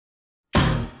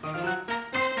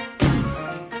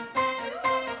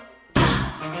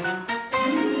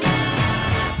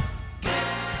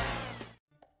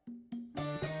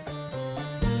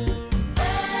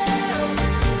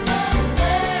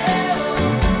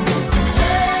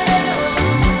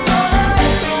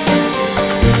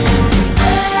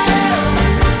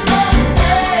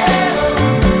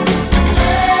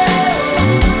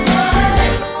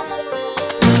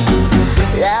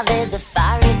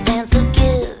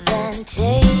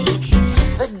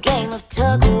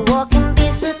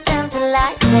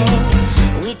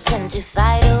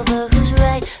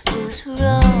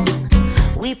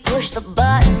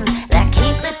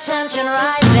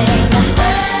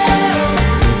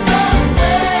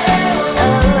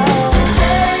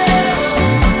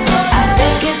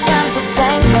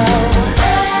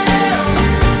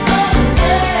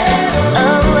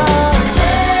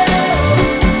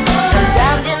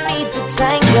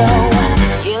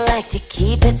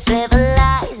it's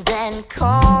civilized and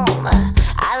calm.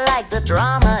 I like the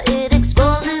drama, it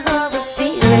exposes all the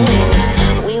feelings.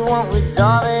 We won't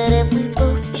resolve it if we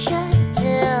both shut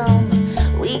down.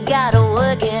 We gotta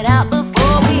work it out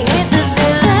before we hit the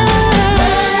ceiling.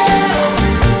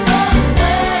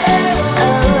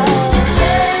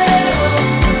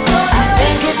 I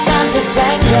think it's time to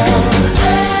tango.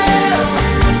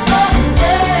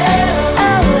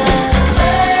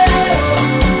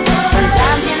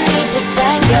 Sometimes you need to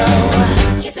tango.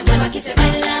 Que se mueva, que se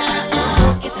baila,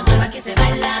 oh, que se mueva, que se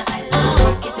baila,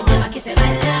 oh, que se mueva, que se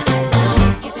baila,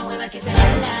 oh, que se mueva, que se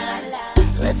baila.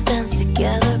 Let's dance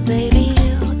together, baby,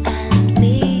 you and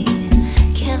me.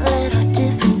 Can't let our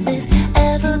differences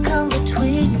ever come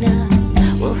between us.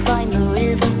 We'll find the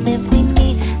rhythm if we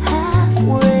meet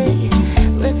halfway.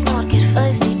 Let's not get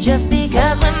feisty just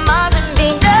because we're Mars and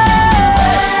Venus.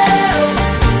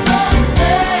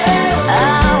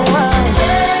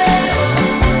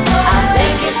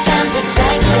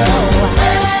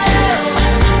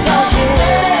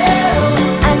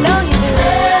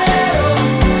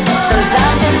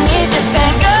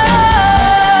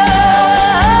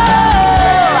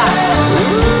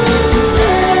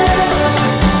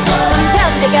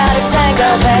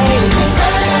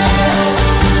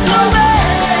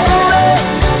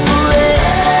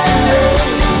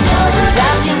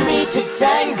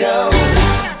 Tango.